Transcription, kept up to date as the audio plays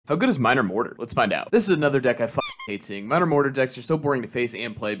How good is Miner Mortar? Let's find out. This is another deck I hate seeing. Miner Mortar decks are so boring to face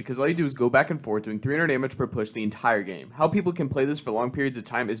and play because all you do is go back and forth doing 300 damage per push the entire game. How people can play this for long periods of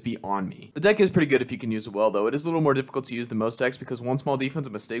time is beyond me. The deck is pretty good if you can use it well though. It is a little more difficult to use than most decks because one small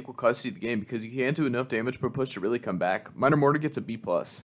defensive mistake will cost you the game because you can't do enough damage per push to really come back. Miner Mortar gets a B+.